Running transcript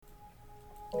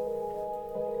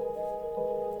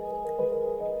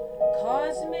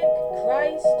Cosmic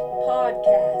Christ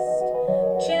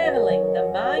Podcast, channeling the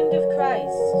mind of Christ,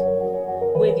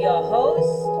 with your host,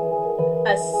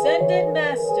 Ascended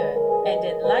Master and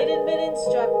Enlightenment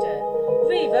Instructor,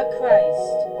 Reva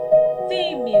Christ.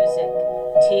 Theme music,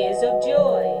 Tears of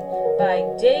Joy, by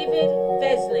David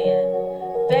Veslian,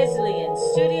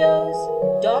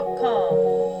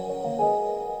 VeslianStudios.com.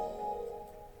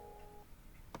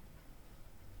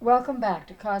 Welcome back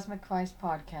to Cosmic Christ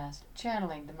Podcast,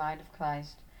 channeling the mind of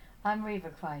Christ. I'm Reva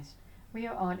Christ. We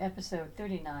are on episode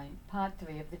 39, part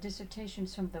 3 of the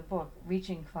dissertations from the book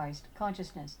Reaching Christ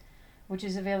Consciousness, which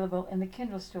is available in the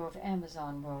Kindle store of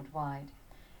Amazon worldwide.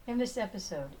 In this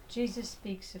episode, Jesus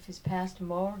speaks of his past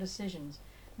moral decisions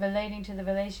relating to the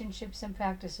relationships and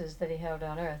practices that he held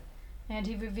on earth, and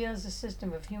he reveals a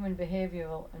system of human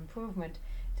behavioral improvement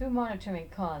through monitoring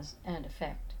cause and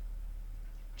effect.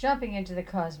 Jumping into the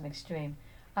cosmic stream,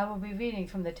 I will be reading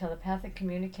from the telepathic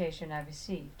communication I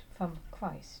received from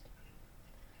Christ.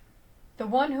 The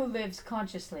one who lives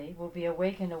consciously will be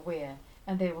awake and aware,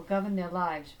 and they will govern their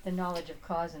lives with the knowledge of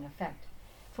cause and effect.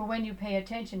 For when you pay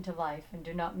attention to life and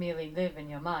do not merely live in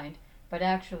your mind, but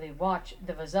actually watch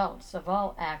the results of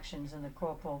all actions in the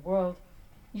corporal world,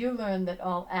 you learn that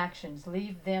all actions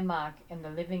leave their mark in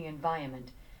the living environment,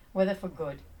 whether for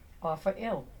good or for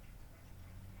ill.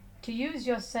 To use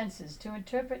your senses to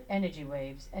interpret energy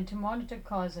waves and to monitor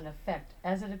cause and effect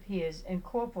as it appears in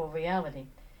corporal reality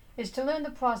is to learn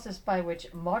the process by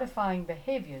which modifying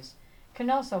behaviors can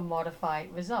also modify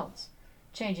results,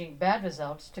 changing bad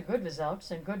results to good results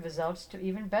and good results to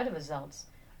even better results,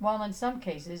 while in some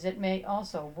cases it may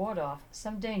also ward off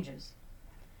some dangers.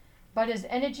 But as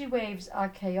energy waves are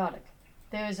chaotic,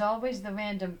 there is always the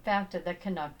random factor that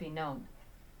cannot be known.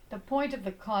 The point of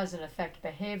the cause and effect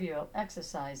behavioral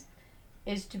exercise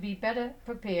is to be better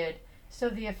prepared so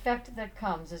the effect that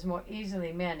comes is more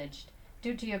easily managed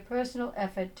due to your personal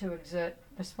effort to exert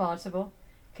responsible,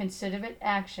 considerate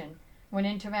action when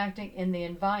interacting in the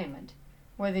environment,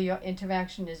 whether your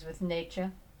interaction is with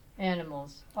nature,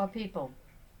 animals, or people.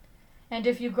 And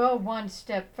if you go one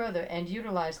step further and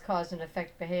utilize cause and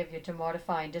effect behavior to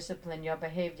modify and discipline your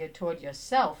behavior toward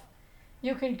yourself,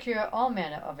 you can cure all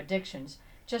manner of addictions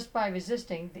just by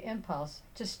resisting the impulse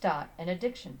to start an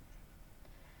addiction.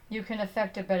 You can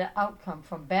effect a better outcome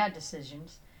from bad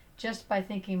decisions just by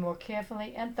thinking more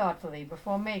carefully and thoughtfully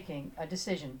before making a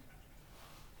decision.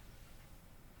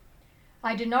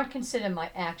 I did not consider my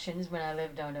actions when I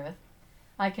lived on earth.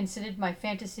 I considered my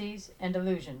fantasies and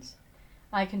illusions.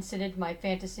 I considered my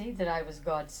fantasy that I was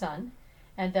God's son,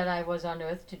 and that I was on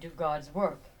earth to do God's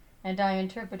work, and I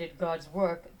interpreted God's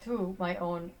work through my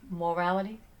own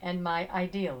morality and my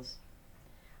ideals.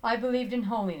 I believed in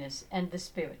holiness and the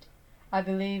Spirit. I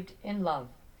believed in love,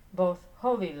 both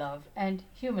holy love and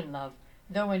human love,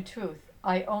 though in truth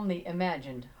I only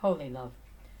imagined holy love.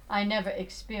 I never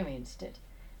experienced it,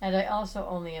 and I also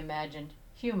only imagined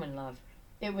human love.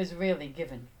 It was really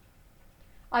given.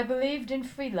 I believed in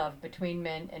free love between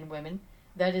men and women,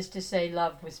 that is to say,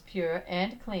 love was pure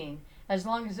and clean as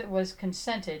long as it was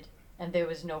consented and there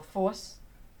was no force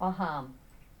or harm.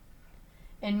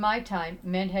 In my time,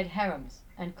 men had harems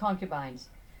and concubines.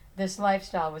 This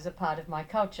lifestyle was a part of my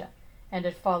culture, and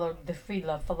it followed the free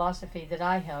love philosophy that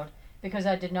I held because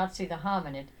I did not see the harm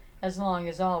in it as long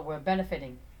as all were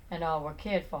benefiting and all were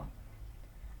cared for.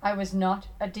 I was not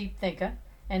a deep thinker,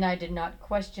 and I did not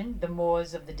question the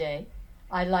mores of the day.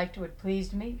 I liked what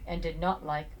pleased me and did not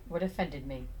like what offended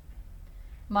me.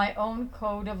 My own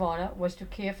code of honor was to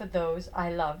care for those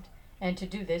I loved, and to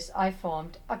do this I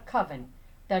formed a coven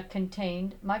that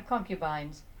contained my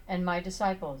concubines and my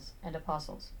disciples and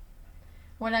apostles.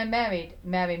 When I married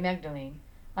Mary Magdalene,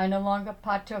 I no longer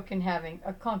partook in having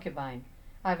a concubine.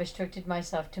 I restricted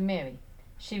myself to Mary.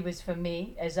 She was for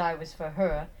me as I was for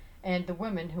her, and the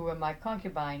women who were my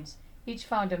concubines each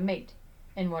found a mate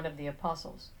in one of the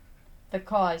apostles. The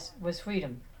cause was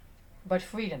freedom, but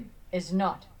freedom is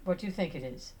not what you think it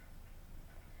is.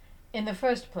 In the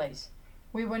first place,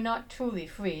 we were not truly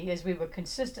free, as we were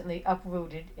consistently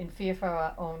uprooted in fear for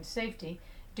our own safety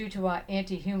due to our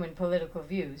anti-human political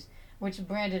views, which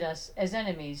branded us as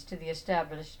enemies to the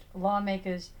established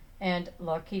lawmakers and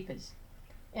lawkeepers.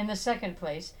 In the second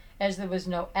place, as there was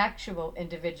no actual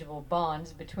individual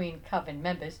bonds between coven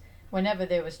members, whenever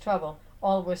there was trouble,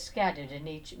 all were scattered and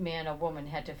each man or woman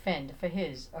had to fend for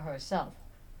his or herself.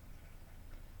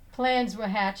 Plans were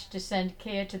hatched to send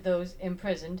care to those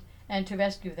imprisoned and to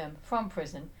rescue them from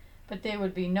prison, but there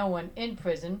would be no one in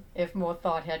prison if more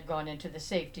thought had gone into the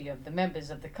safety of the members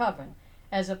of the coven,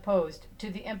 as opposed to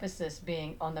the emphasis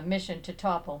being on the mission to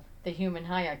topple the human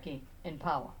hierarchy in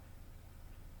power.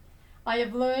 I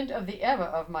have learned of the error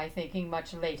of my thinking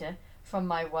much later from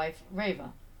my wife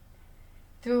Reva.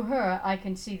 Through her I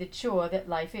can see the chore that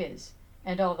life is,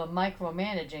 and all the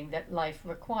micromanaging that life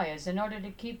requires in order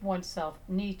to keep oneself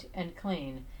neat and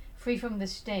clean, free from the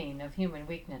stain of human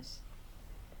weakness.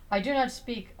 I do not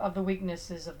speak of the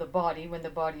weaknesses of the body when the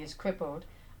body is crippled,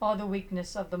 or the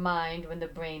weakness of the mind when the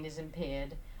brain is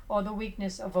impaired, or the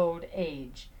weakness of old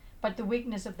age, but the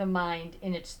weakness of the mind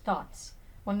in its thoughts,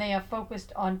 when they are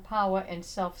focused on power and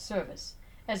self-service,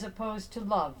 as opposed to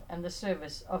love and the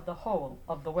service of the whole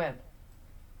of the web.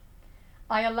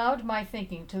 I allowed my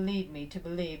thinking to lead me to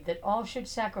believe that all should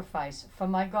sacrifice for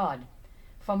my God,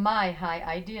 for my high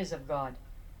ideas of God,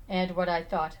 and what I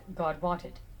thought God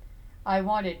wanted. I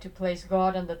wanted to place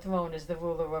God on the throne as the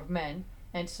ruler of men,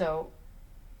 and so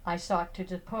I sought to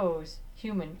depose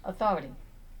human authority.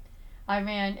 I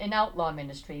ran an outlaw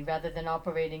ministry rather than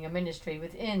operating a ministry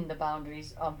within the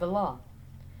boundaries of the law.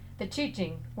 The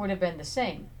teaching would have been the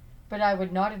same, but I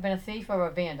would not have been a thief or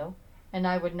a vandal, and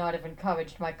I would not have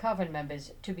encouraged my coven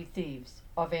members to be thieves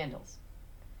or vandals.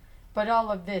 But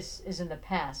all of this is in the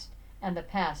past, and the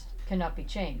past cannot be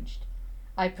changed.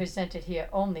 I present it here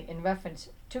only in reference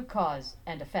to cause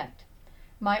and effect.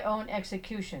 My own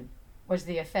execution was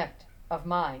the effect of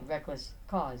my reckless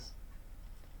cause.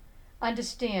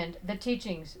 Understand, the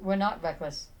teachings were not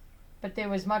reckless, but there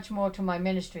was much more to my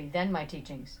ministry than my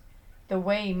teachings. The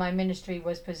way my ministry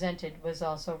was presented was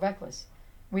also reckless.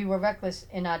 We were reckless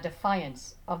in our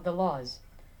defiance of the laws.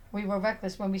 We were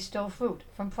reckless when we stole fruit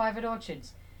from private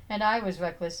orchards, and I was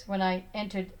reckless when I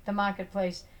entered the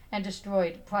marketplace and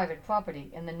destroyed private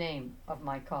property in the name of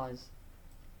my cause.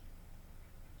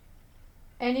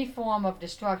 Any form of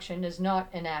destruction is not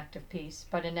an act of peace,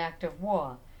 but an act of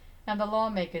war, and the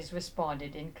lawmakers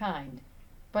responded in kind.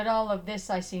 But all of this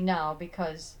I see now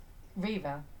because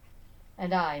Reva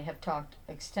and I have talked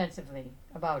extensively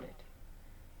about it.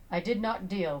 I did not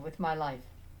deal with my life.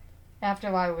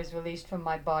 After I was released from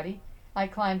my body, I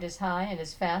climbed as high and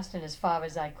as fast and as far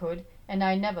as I could, and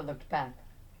I never looked back.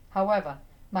 However,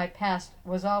 my past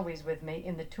was always with me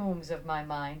in the tombs of my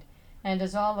mind, and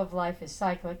as all of life is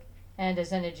cyclic, and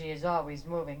as energy is always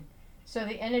moving, so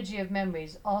the energy of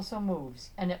memories also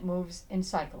moves, and it moves in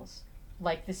cycles,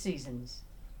 like the seasons.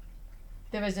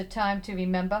 There is a time to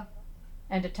remember,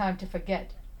 and a time to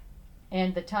forget,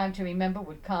 and the time to remember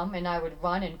would come, and I would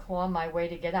run and claw my way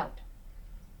to get out.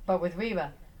 But with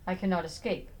Reva, I cannot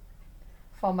escape,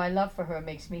 for my love for her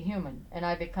makes me human, and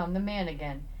I become the man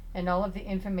again, and all of the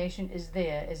information is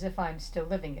there as if I'm still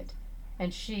living it,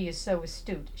 and she is so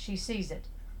astute, she sees it,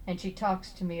 and she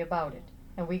talks to me about it,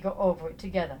 and we go over it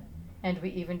together, and we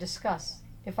even discuss,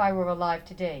 if I were alive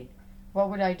today, what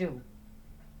would I do?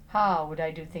 How would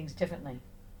I do things differently?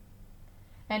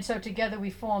 And so together we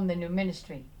form the new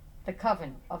ministry, the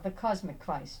Coven of the Cosmic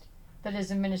Christ, that is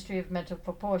a ministry of mental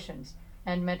proportions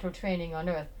and mental training on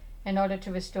earth in order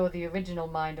to restore the original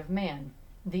mind of man,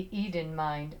 the Eden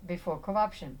mind before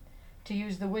corruption, to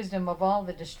use the wisdom of all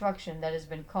the destruction that has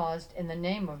been caused in the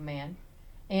name of man,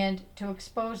 and to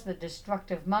expose the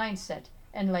destructive mindset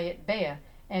and lay it bare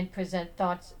and present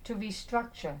thoughts to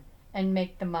restructure and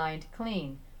make the mind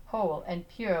clean, whole, and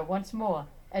pure once more,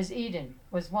 as Eden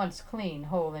was once clean,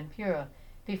 whole, and pure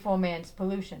before man's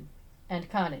pollution and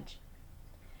carnage.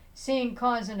 Seeing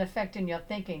cause and effect in your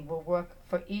thinking will work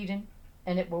for Eden,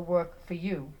 and it will work for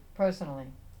you personally.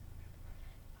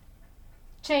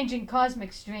 Changing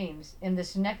cosmic streams, in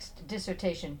this next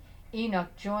dissertation,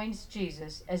 Enoch joins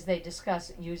Jesus as they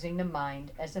discuss using the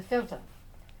mind as a filter.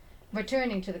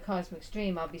 Returning to the cosmic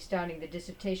stream, I'll be starting the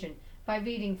dissertation by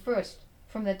reading first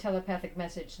from the telepathic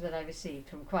message that I received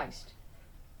from Christ.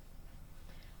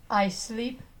 I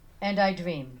sleep and I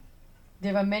dream.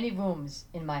 There are many rooms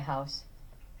in my house.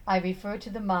 I refer to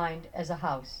the mind as a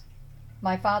house.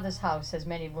 My Father's house has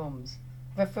many rooms,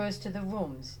 refers to the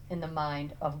rooms in the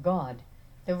mind of God,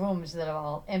 the rooms that are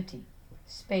all empty,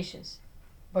 spacious,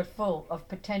 but full of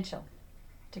potential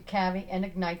to carry and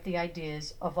ignite the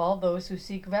ideas of all those who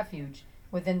seek refuge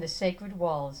within the sacred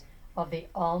walls of the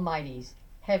Almighty's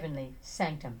heavenly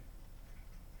sanctum.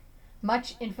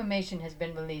 Much information has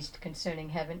been released concerning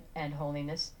heaven and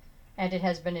holiness, and it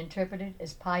has been interpreted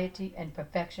as piety and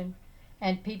perfection,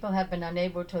 and people have been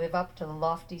unable to live up to the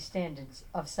lofty standards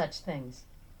of such things.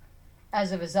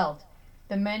 As a result,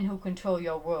 the men who control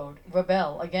your world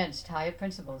rebel against higher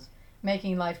principles,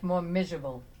 making life more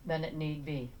miserable than it need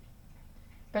be.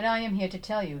 But I am here to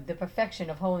tell you the perfection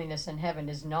of holiness in heaven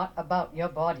is not about your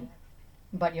body,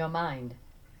 but your mind.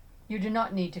 You do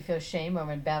not need to feel shame or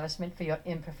embarrassment for your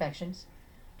imperfections.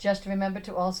 Just remember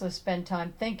to also spend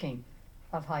time thinking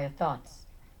of higher thoughts.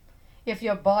 If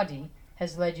your body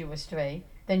has led you astray,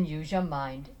 then use your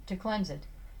mind to cleanse it.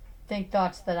 Think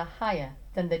thoughts that are higher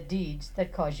than the deeds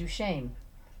that cause you shame,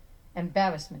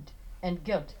 embarrassment, and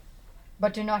guilt.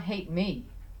 But do not hate me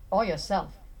or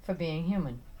yourself for being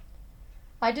human.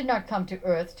 I did not come to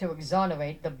earth to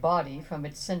exonerate the body from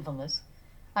its sinfulness.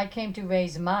 I came to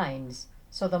raise minds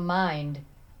so the mind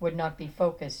would not be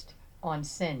focused on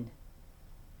sin.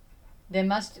 There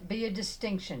must be a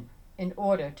distinction in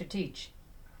order to teach.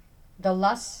 The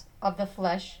lusts of the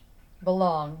flesh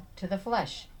belong to the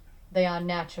flesh. They are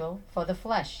natural for the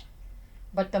flesh.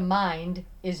 But the mind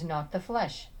is not the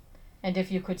flesh. And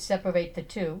if you could separate the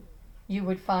two, you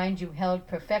would find you held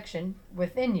perfection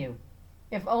within you,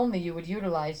 if only you would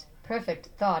utilize perfect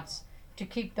thoughts to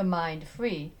keep the mind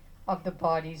free of the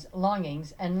body's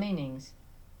longings and leanings.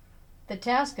 The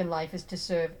task in life is to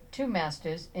serve two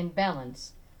masters in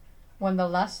balance. When the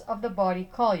lusts of the body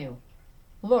call you,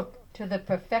 look to the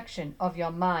perfection of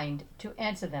your mind to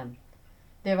answer them.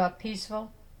 There are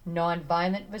peaceful,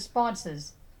 non-violent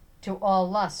responses to all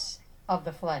lusts of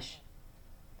the flesh.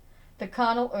 The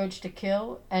carnal urge to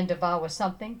kill and devour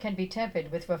something can be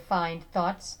tempered with refined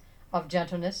thoughts of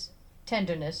gentleness,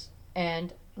 tenderness,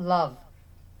 and love.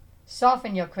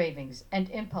 Soften your cravings and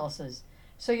impulses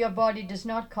so your body does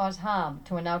not cause harm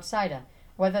to an outsider,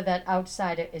 whether that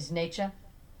outsider is nature,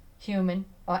 human,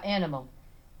 or animal,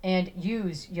 and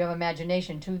use your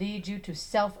imagination to lead you to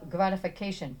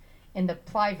self-gratification in the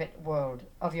private world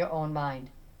of your own mind,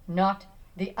 not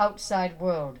the outside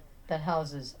world that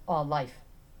houses all life.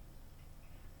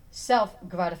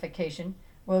 Self-gratification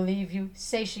will leave you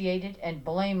satiated and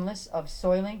blameless of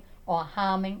soiling or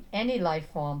harming any life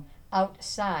form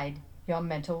outside your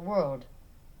mental world.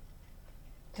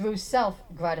 Through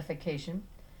self-gratification,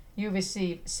 you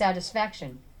receive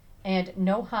satisfaction, and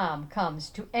no harm comes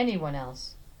to anyone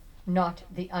else, not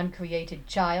the uncreated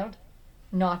child,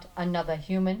 not another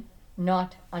human,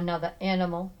 not another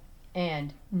animal,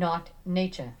 and not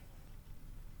nature.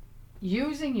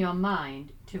 Using your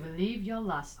mind to relieve your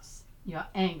lusts, your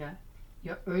anger,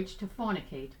 your urge to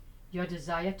fornicate, your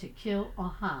desire to kill or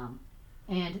harm,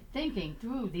 and thinking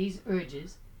through these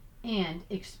urges and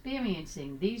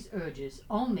experiencing these urges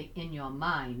only in your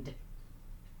mind,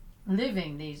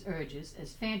 living these urges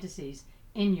as fantasies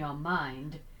in your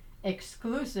mind,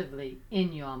 exclusively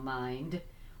in your mind,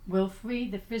 will free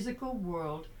the physical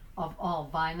world of all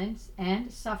violence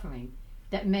and suffering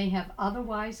that may have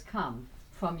otherwise come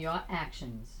from your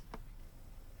actions.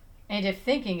 And if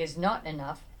thinking is not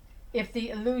enough, if the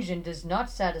illusion does not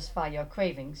satisfy your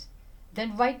cravings,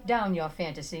 then write down your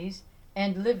fantasies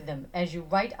and live them as you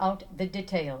write out the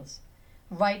details.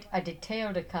 Write a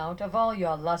detailed account of all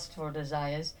your lustful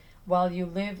desires while you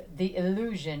live the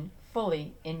illusion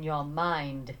fully in your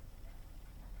mind.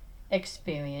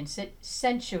 Experience it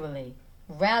sensually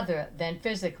rather than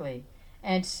physically,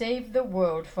 and save the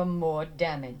world from more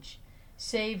damage.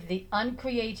 Save the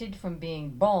uncreated from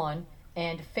being born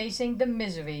and facing the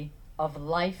misery of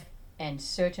life and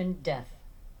certain death.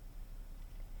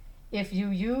 If you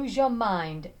use your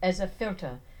mind as a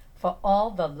filter for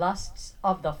all the lusts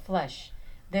of the flesh,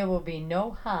 there will be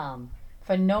no harm,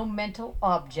 for no mental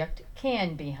object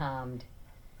can be harmed.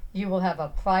 You will have a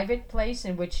private place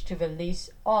in which to release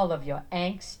all of your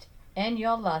angst and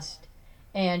your lust,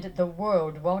 and the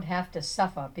world won't have to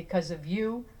suffer because of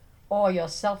you or your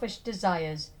selfish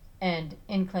desires and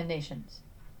inclinations.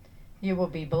 You will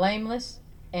be blameless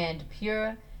and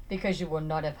pure because you will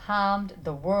not have harmed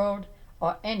the world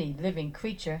or any living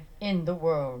creature in the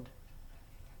world.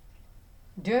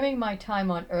 During my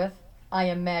time on earth, I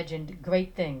imagined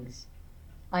great things.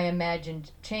 I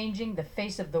imagined changing the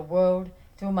face of the world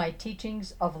through my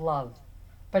teachings of love,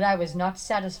 but I was not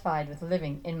satisfied with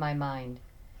living in my mind.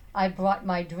 I brought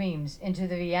my dreams into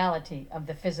the reality of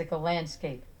the physical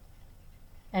landscape.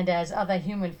 And as other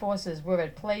human forces were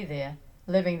at play there,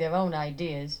 living their own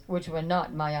ideas, which were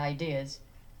not my ideas,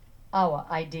 our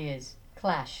ideas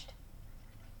clashed.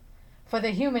 For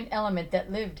the human element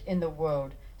that lived in the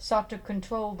world sought to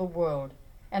control the world,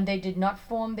 and they did not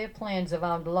form their plans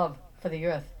around love for the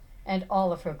earth and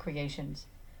all of her creations,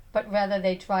 but rather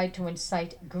they tried to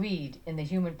incite greed in the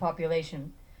human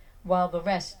population, while the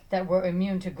rest that were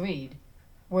immune to greed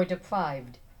were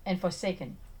deprived and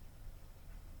forsaken.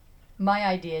 My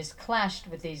ideas clashed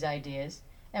with these ideas,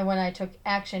 and when I took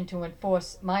action to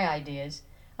enforce my ideas,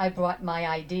 I brought my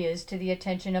ideas to the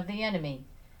attention of the enemy,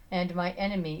 and my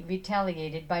enemy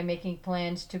retaliated by making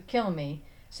plans to kill me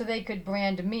so they could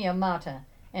brand me a martyr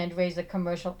and raise a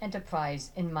commercial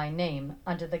enterprise in my name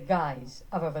under the guise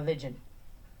of a religion.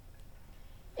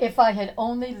 If I had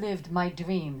only lived my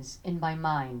dreams in my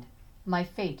mind, my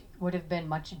fate would have been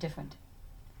much different.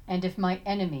 And if my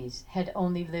enemies had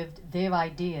only lived their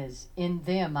ideas in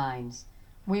their minds,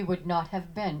 we would not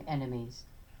have been enemies,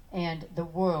 and the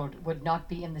world would not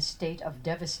be in the state of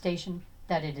devastation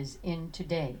that it is in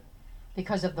today,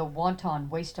 because of the wanton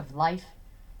waste of life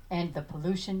and the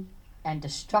pollution and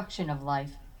destruction of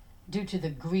life due to the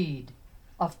greed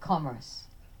of commerce.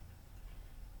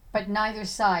 But neither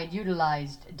side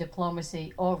utilized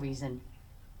diplomacy or reason.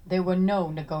 There were no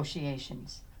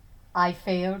negotiations. I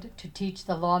failed to teach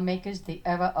the lawmakers the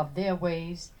error of their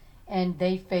ways, and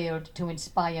they failed to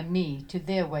inspire me to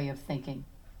their way of thinking.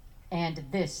 And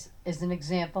this is an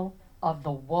example of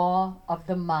the war of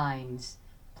the minds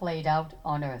played out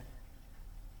on earth.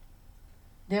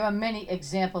 There are many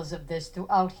examples of this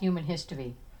throughout human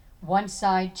history, one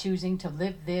side choosing to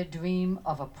live their dream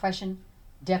of oppression,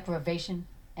 deprivation,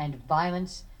 and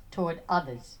violence toward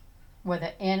others,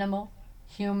 whether animal,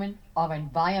 human, or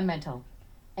environmental,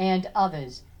 and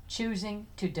others choosing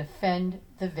to defend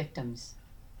the victims.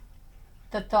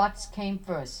 The thoughts came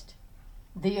first,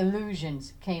 the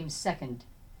illusions came second,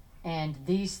 and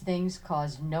these things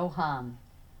caused no harm.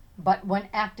 But when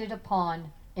acted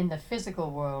upon in the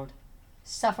physical world,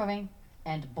 suffering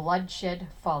and bloodshed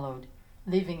followed,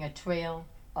 leaving a trail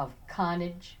of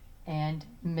carnage and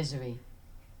misery.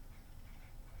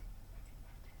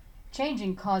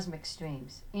 Changing cosmic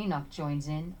streams, Enoch joins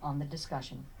in on the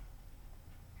discussion.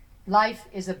 Life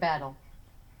is a battle.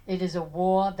 It is a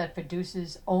war that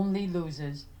produces only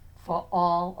losers, for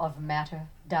all of matter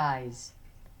dies.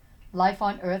 Life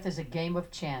on earth is a game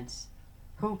of chance.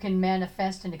 Who can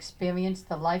manifest and experience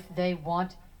the life they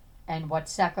want, and what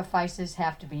sacrifices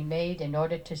have to be made in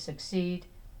order to succeed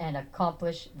and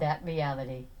accomplish that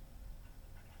reality.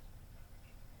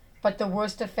 But the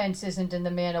worst offense isn't in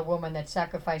the man or woman that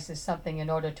sacrifices something in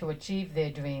order to achieve their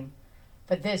dream,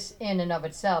 for this in and of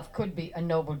itself could be a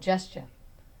noble gesture.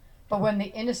 But when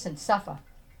the innocent suffer,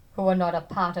 who are not a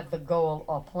part of the goal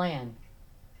or plan,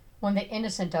 when the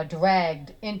innocent are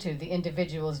dragged into the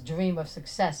individual's dream of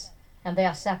success and they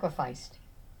are sacrificed,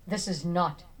 this is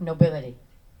not nobility.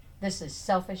 This is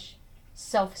selfish,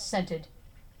 self-centered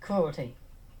cruelty.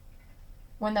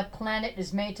 When the planet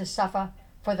is made to suffer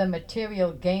for the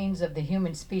material gains of the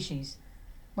human species,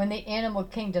 when the animal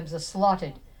kingdoms are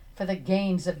slaughtered for the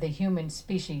gains of the human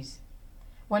species,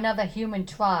 when other human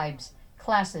tribes,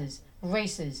 classes,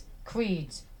 races,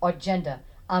 creeds, or gender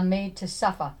are made to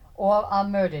suffer or are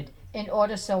murdered in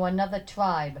order so another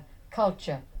tribe,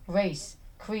 culture, race,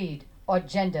 creed, or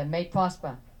gender may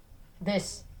prosper,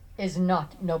 this is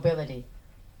not nobility.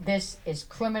 This is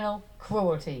criminal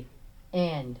cruelty,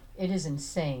 and it is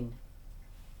insane.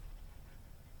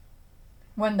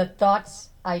 When the thoughts,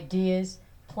 ideas,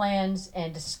 plans,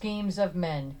 and schemes of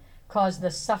men cause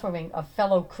the suffering of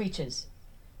fellow creatures,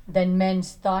 then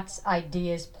men's thoughts,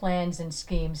 ideas, plans, and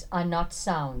schemes are not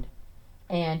sound,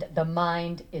 and the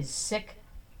mind is sick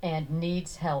and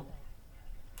needs help.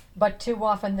 But too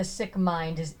often the sick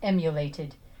mind is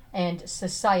emulated, and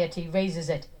society raises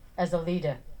it as a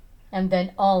leader, and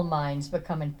then all minds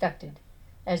become infected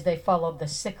as they follow the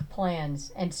sick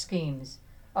plans and schemes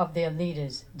of their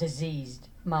leader's diseased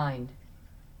mind.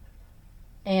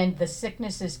 And the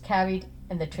sickness is carried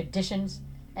in the traditions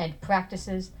and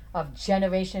practices of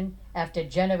generation after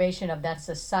generation of that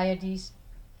society's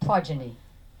progeny.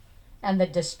 And the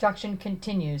destruction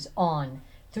continues on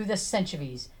through the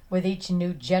centuries, with each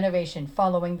new generation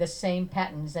following the same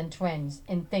patterns and trends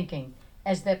in thinking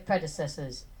as their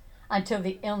predecessors, until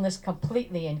the illness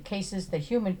completely encases the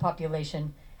human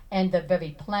population, and the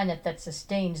very planet that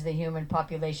sustains the human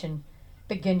population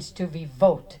begins to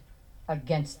revolt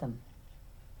against them.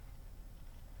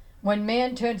 When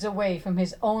man turns away from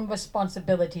his own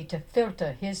responsibility to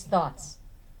filter his thoughts,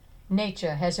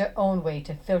 nature has her own way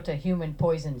to filter human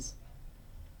poisons.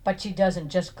 But she doesn't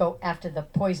just go after the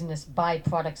poisonous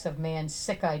byproducts of man's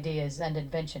sick ideas and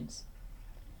inventions.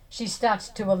 She starts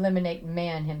to eliminate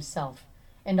man himself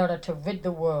in order to rid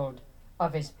the world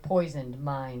of his poisoned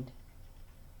mind.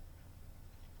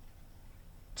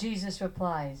 Jesus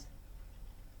replies,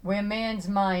 where man's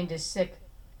mind is sick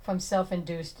from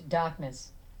self-induced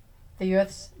darkness, the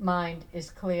earth's mind is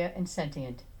clear and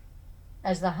sentient.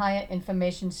 As the higher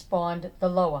information spawned the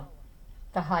lower,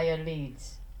 the higher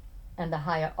leads, and the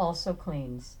higher also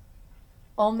cleans.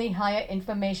 Only higher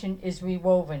information is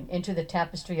rewoven into the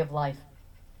tapestry of life.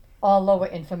 All lower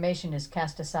information is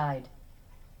cast aside.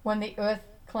 When the earth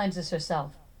cleanses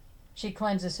herself, she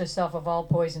cleanses herself of all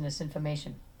poisonous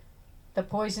information, the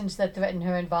poisons that threaten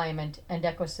her environment and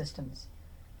ecosystems,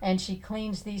 and she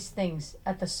cleans these things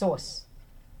at the source.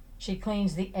 She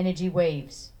cleans the energy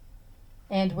waves,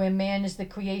 and where man is the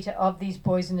creator of these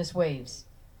poisonous waves,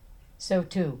 so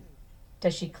too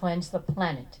does she cleanse the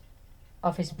planet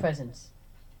of his presence.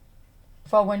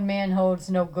 For when man holds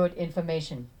no good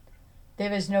information,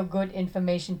 there is no good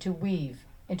information to weave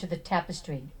into the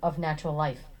tapestry of natural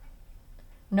life.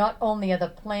 Not only are the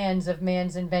plans of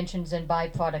man's inventions and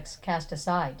byproducts cast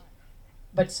aside,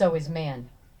 but so is man.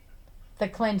 The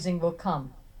cleansing will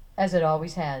come, as it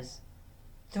always has,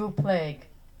 through plague,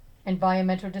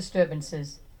 environmental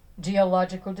disturbances,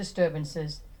 geological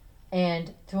disturbances,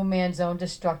 and through man's own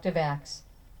destructive acts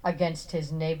against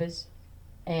his neighbors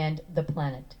and the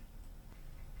planet.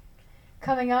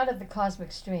 Coming out of the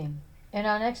cosmic stream, in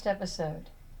our next episode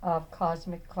of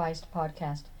Cosmic Christ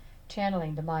Podcast,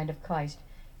 Channeling the Mind of Christ,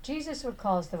 Jesus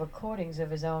recalls the recordings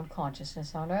of his own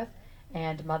consciousness on earth,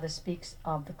 and Mother speaks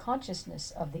of the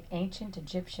consciousness of the ancient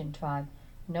Egyptian tribe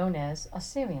known as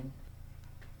Assyrian.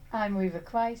 I'm Reva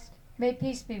Christ. May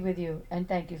peace be with you, and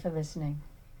thank you for listening.